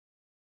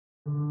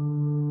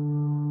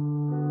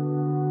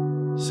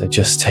So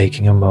just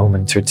taking a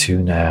moment or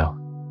two now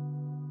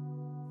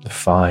to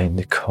find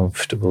a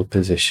comfortable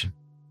position,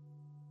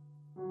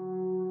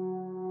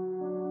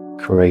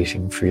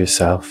 creating for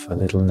yourself a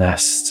little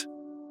nest,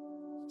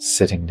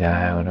 sitting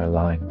down or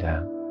lying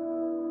down.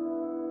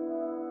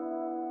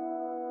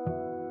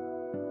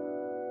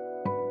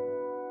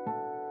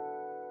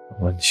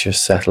 Once you're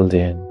settled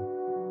in,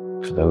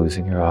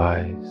 closing your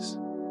eyes,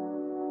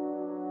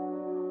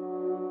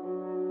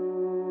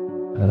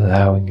 and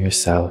allowing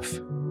yourself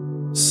to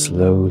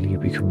slowly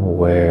become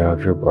aware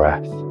of your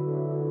breath.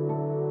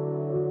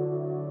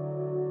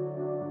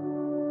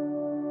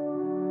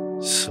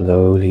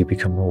 Slowly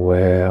become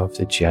aware of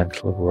the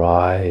gentle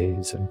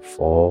rise and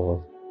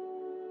fall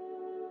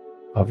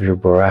of your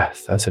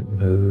breath as it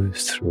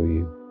moves through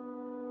you.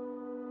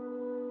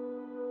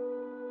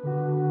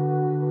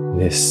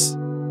 This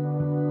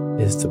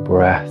is the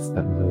breath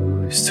that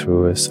moves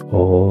through us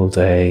all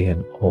day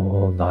and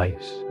all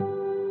night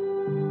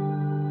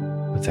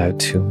without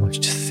too much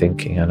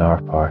thinking on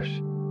our part.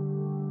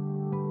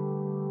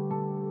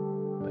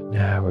 But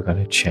now we're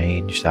going to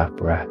change that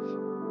breath.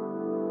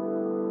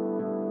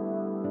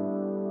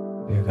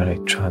 We're going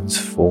to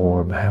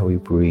transform how we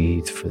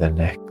breathe for the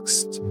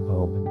next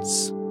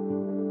moments.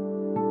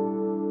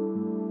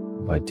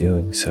 By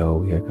doing so,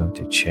 we are going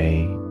to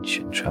change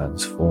and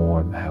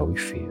transform how we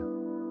feel.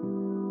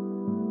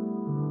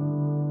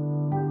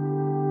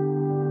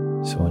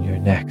 So on your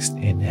next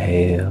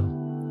inhale,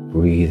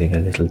 breathing a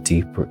little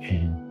deeper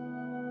in,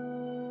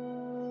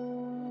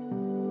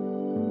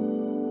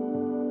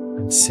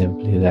 and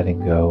simply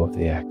letting go of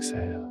the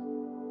exhale.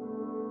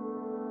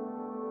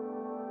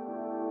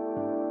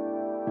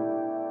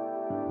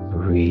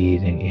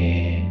 Breathing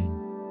in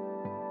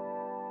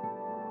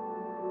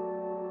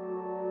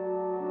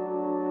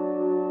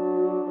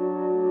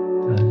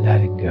and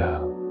letting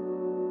go.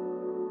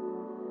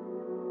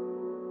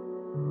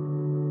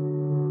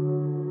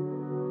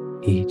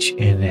 Each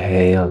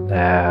inhale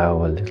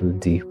now a little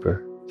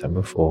deeper than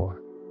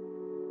before.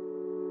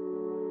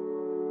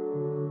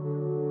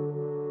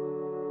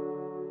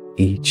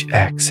 Each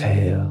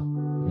exhale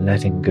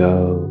letting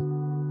go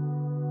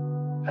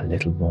a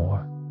little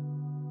more.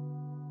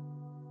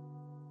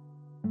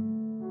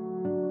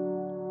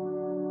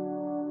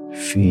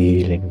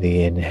 Feeling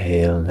the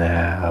inhale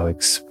now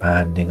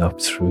expanding up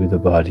through the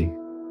body.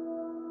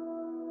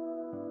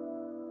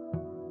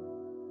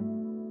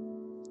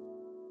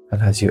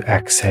 And as you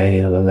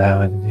exhale,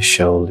 allowing the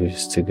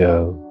shoulders to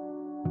go,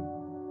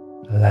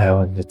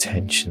 allowing the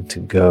tension to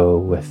go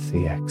with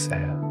the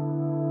exhale.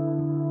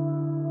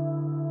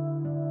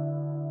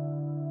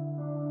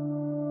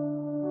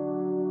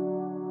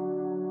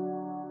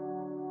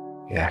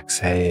 The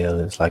exhale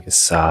is like a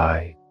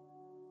sigh.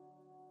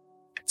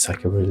 It's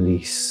like a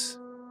release.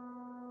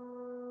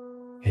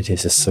 It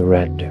is a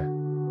surrender.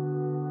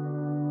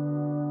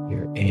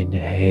 Your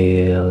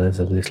inhale is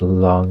a little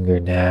longer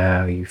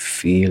now. You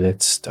feel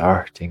it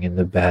starting in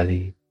the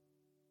belly,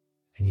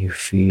 and you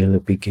feel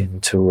it begin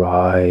to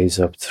rise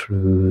up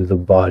through the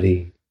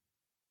body,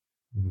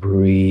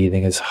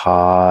 breathing as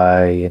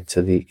high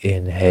into the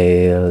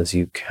inhale as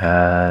you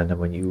can. And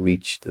when you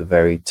reach the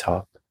very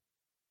top,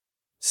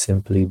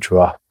 simply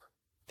drop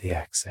the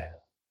exhale.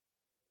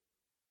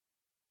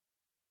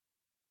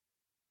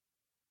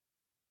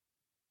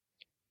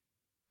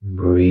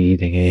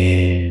 Breathing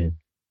in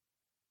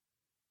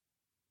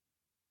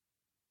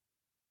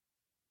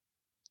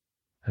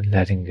and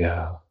letting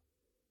go.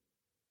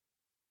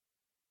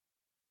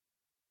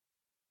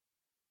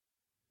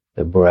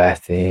 The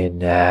breath in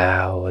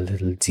now a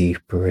little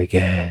deeper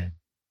again.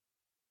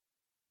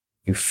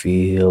 You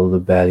feel the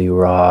belly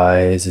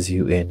rise as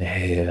you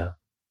inhale.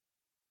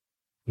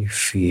 You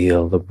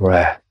feel the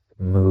breath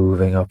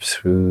moving up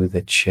through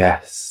the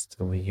chest,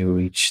 and when you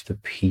reach the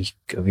peak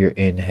of your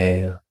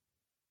inhale,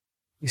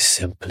 you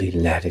simply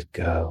let it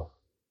go.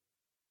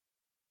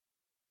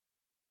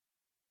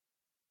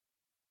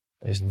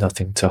 There's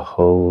nothing to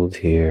hold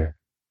here.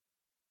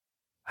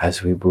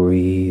 As we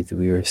breathe,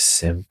 we are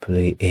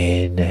simply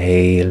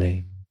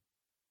inhaling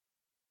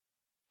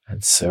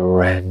and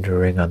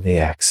surrendering on the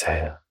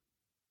exhale.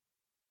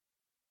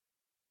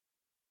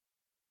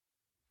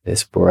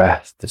 This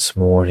breath this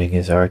morning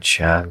is our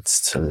chance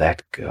to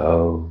let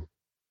go.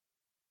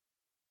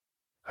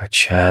 Our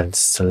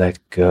chance to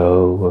let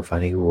go of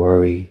any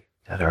worry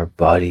that our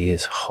body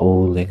is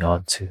holding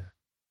on to.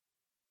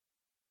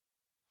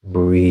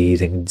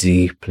 Breathing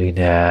deeply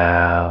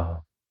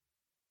now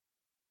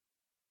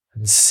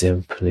and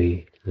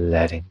simply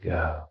letting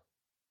go.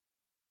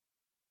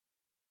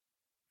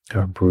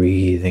 Our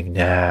breathing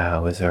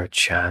now is our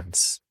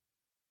chance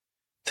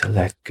to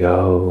let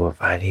go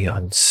of any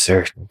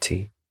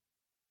uncertainty,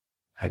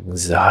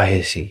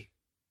 anxiety,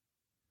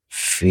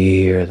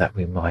 fear that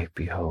we might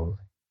be holding.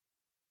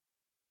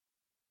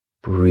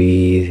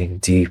 Breathing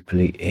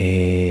deeply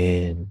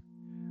in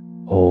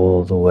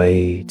all the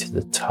way to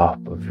the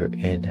top of your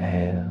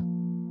inhale,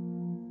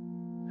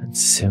 and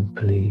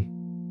simply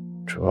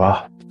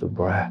drop the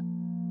breath,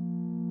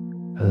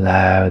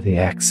 Allow the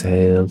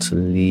exhale to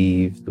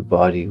leave the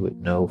body with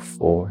no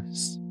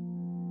force.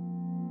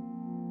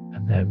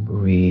 And then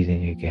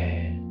breathing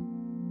again.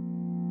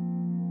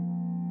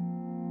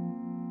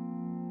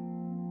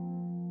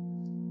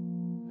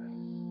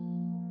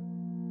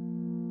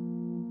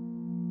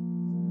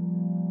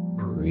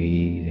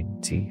 Breathing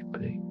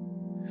deeply.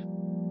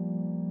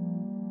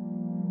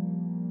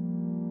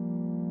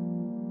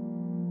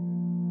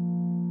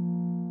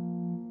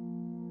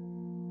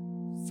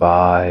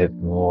 Five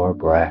more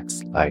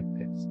breaths like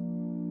this.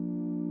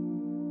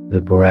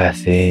 The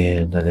breath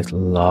in a little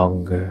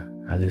longer,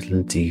 a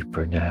little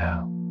deeper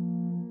now.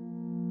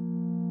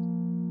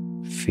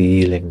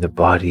 Feeling the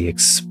body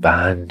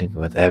expanding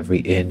with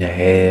every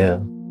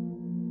inhale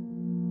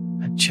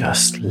and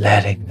just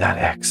letting that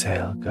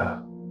exhale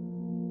go.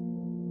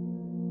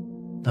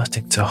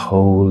 Nothing to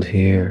hold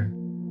here,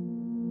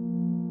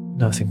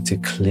 nothing to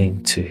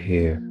cling to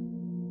here.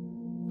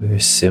 We are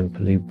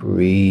simply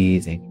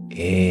breathing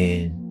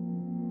in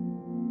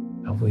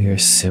and we are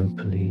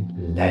simply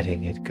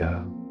letting it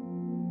go.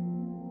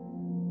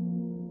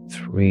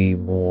 3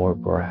 more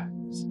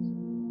breaths,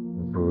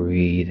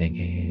 breathing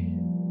in.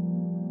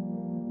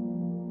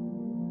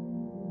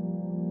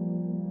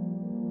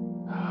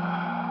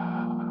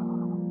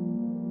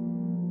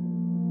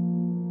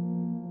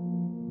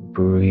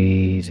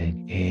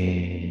 Breathing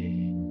in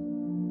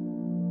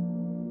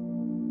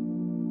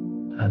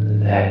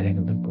and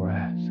letting the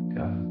breath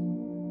go.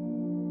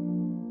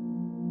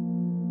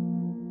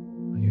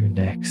 When you're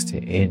next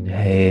to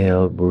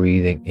inhale,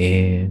 breathing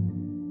in,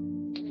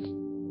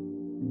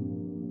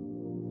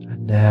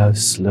 and now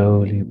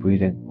slowly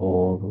breathing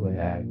all the way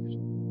out.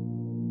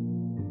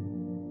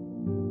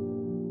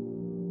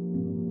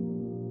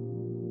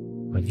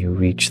 When you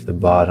reach the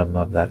bottom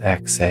of that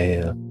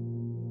exhale,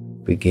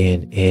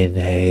 begin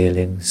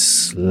inhaling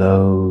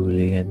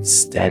slowly and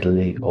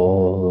steadily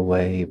all the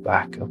way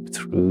back up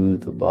through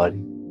the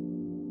body.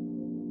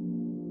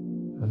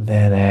 And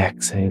then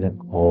exhaling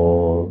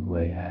all the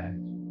way out.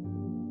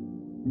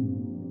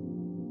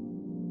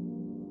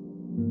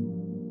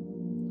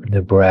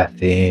 The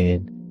breath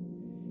in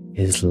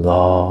is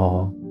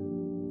long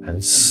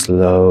and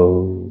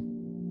slow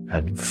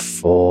and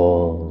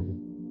full.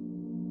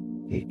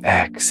 The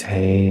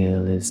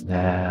exhale is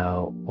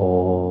now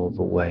all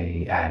the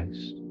way out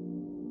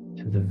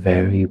to the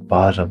very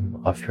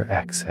bottom of your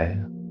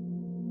exhale.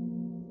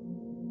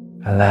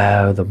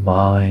 Allow the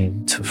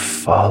mind to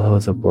follow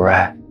the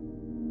breath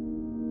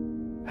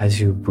as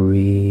you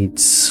breathe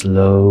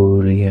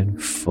slowly and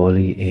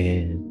fully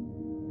in.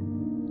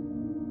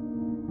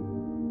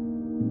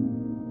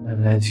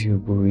 And as you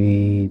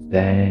breathe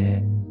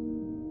then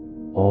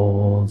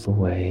all the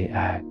way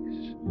out.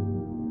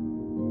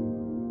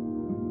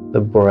 The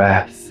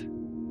breath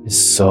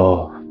is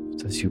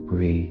soft as you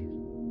breathe.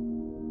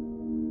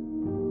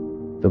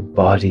 The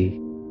body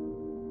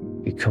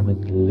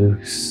becoming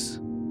loose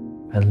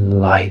and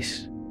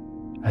light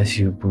as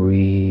you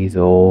breathe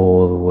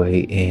all the way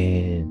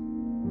in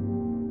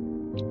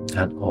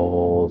and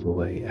all the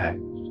way out.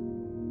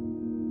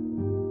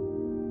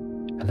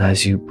 And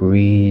as you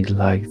breathe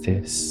like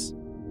this,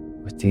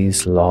 with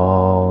these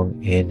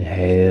long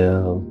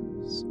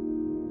inhales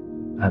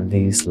and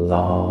these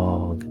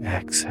long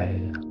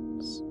exhales,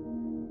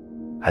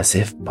 as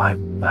if by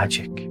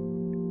magic,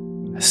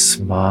 a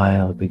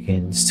smile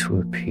begins to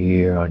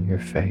appear on your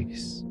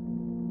face.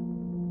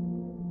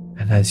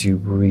 And as you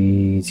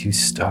breathe, you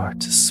start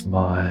to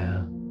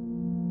smile.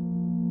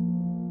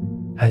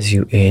 As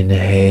you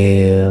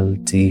inhale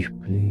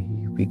deeply,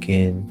 you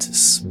begin to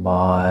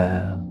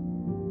smile.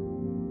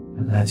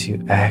 And as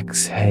you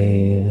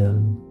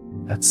exhale,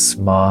 that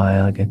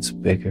smile gets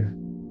bigger.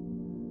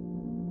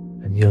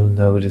 And you'll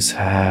notice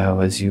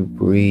how as you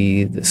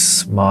breathe, the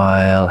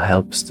smile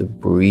helps the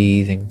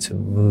breathing to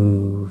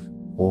move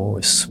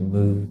more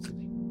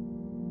smoothly.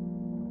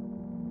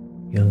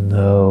 You'll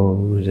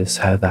notice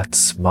how that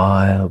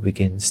smile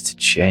begins to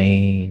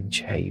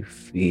change how you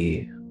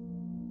feel.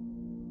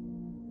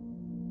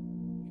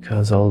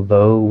 Because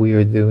although we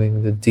are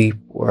doing the deep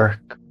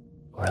work,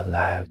 we're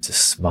allowed to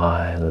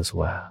smile as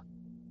well.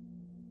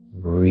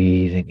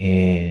 Breathing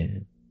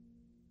in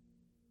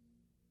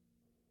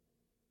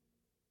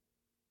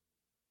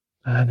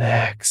and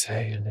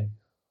exhaling.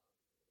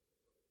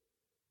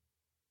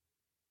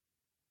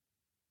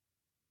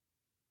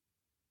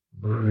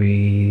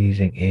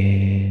 Breathing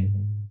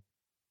in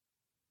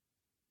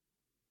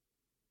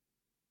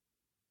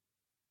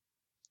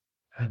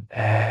and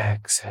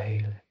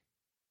exhaling.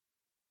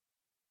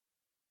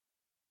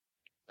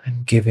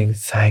 And giving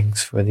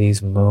thanks for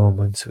these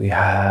moments we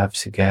have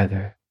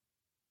together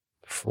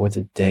before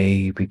the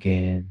day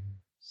begins.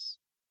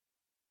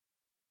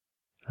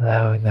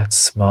 Allowing that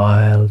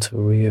smile to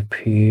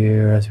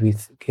reappear as we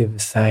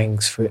give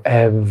thanks for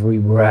every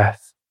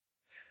breath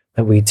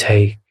that we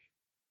take,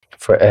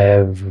 for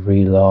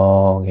every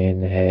long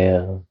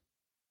inhale,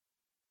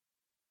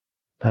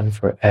 and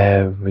for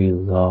every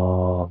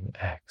long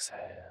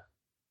exhale.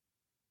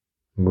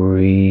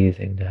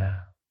 Breathing now.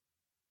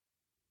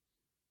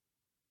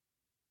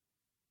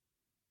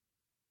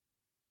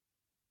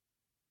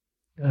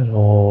 and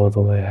all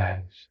the way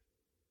out.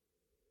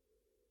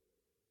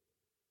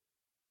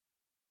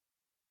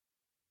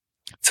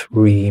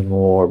 Three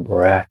more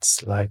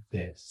breaths like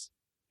this.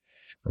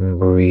 And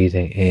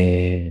breathing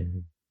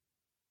in,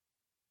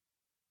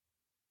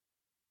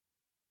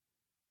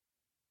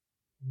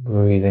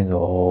 breathing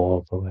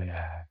all the way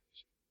out.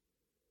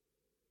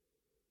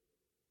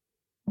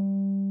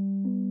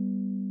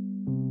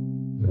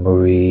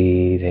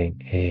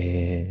 Breathing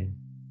in,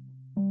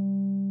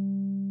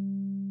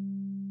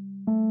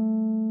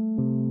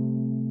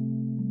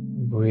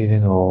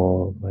 breathing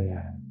all the way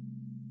out.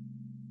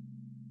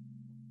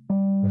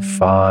 And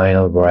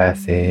final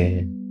breath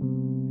in,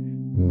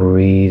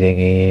 breathing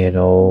in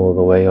all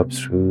the way up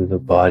through the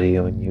body.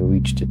 And when you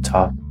reach the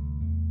top,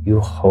 you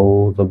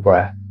hold the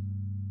breath.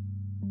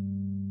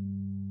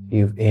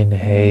 You've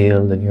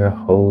inhaled and you're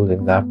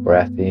holding that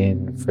breath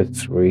in for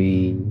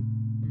 3,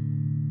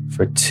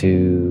 for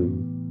 2,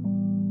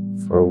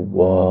 for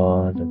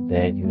 1, and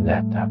then you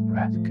let that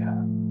breath go.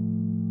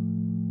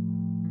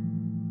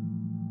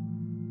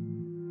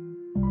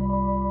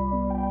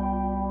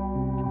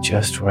 And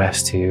just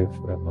rest here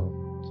for a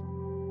moment,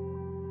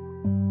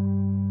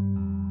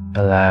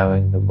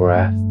 allowing the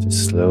breath to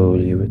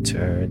slowly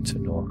return to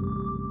normal.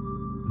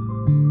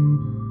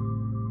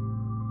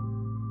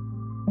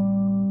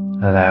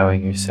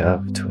 Allowing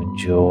yourself to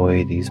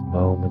enjoy these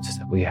moments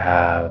that we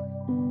have.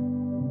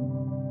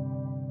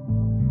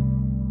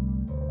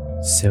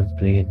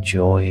 Simply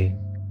enjoying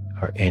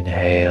our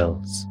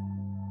inhales.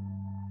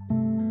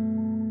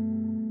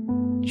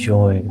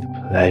 Enjoying the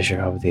pleasure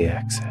of the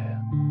exhale.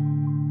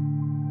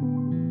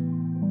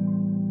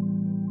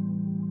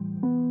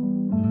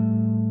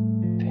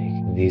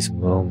 Taking these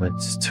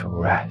moments to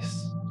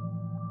rest.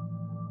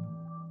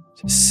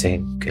 To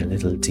sink a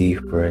little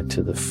deeper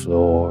into the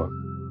floor.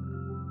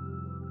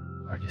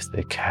 Or just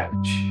the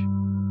couch.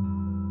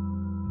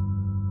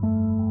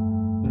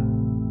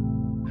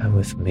 And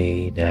with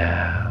me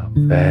now,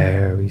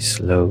 very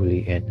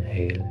slowly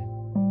inhaling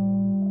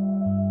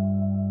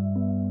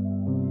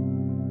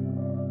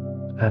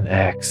and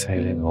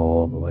exhaling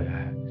all the way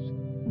out.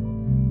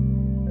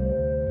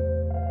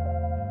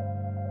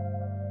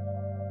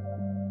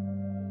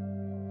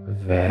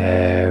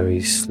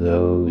 Very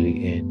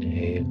slowly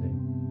inhaling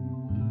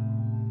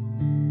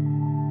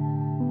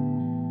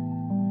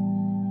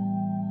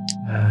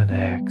and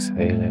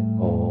exhaling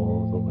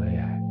all the way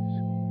out.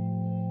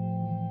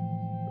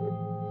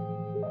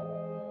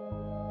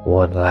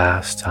 One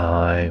last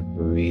time,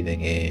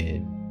 breathing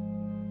in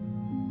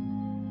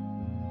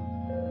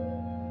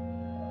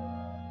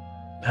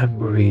and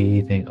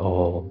breathing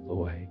all the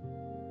way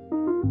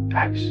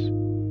out.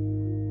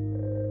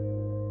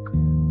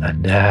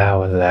 And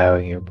now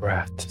allowing your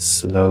breath to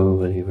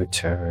slowly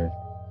return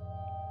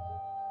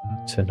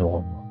to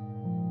normal.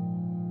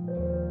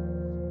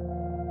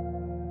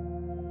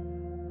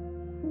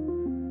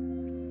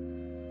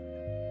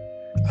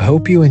 I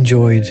hope you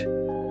enjoyed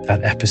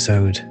that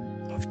episode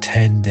of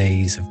 10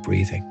 days of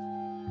breathing.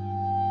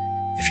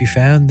 If you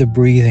found the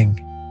breathing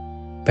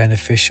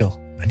beneficial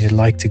and you'd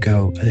like to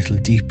go a little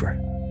deeper,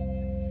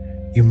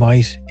 you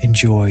might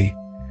enjoy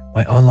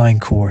my online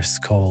course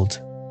called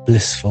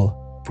Blissful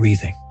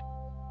Breathing.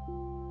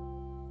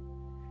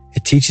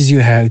 It teaches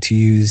you how to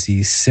use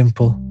these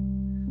simple,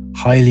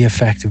 highly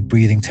effective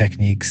breathing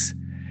techniques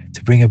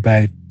to bring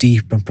about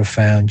deep and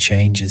profound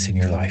changes in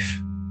your life.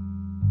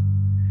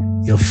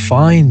 You'll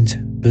find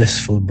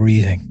Blissful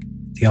Breathing,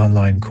 the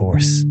online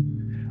course,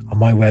 on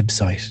my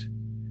website,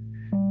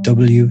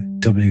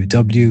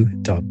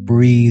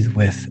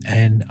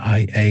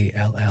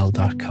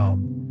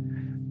 www.breathewithneil.com,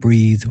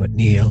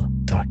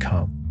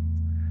 breathewithneil.com,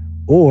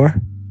 or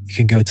you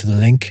can go to the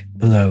link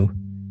below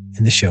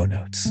in the show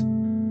notes.